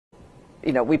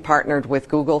we partnered with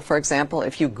Google, for example.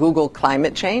 If you Google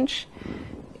climate change,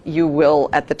 you will,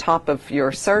 at the top of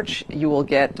your search, you will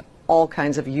get all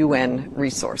kinds of UN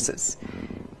resources.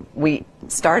 We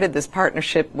started this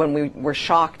partnership when we were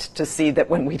shocked to see that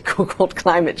when we Googled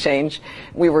climate change,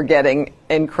 we were getting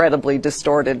incredibly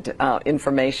distorted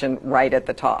information right at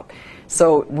the top.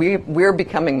 So we're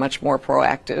becoming much more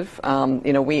proactive.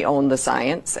 We own the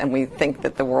science, and we think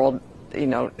that the world,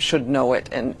 should know it,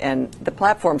 and the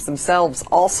platforms themselves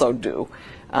also do.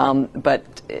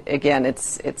 But again,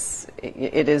 it's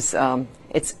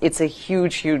a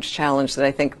huge challenge that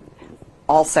I think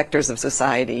all sectors of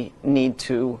society need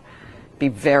to be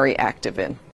very active in.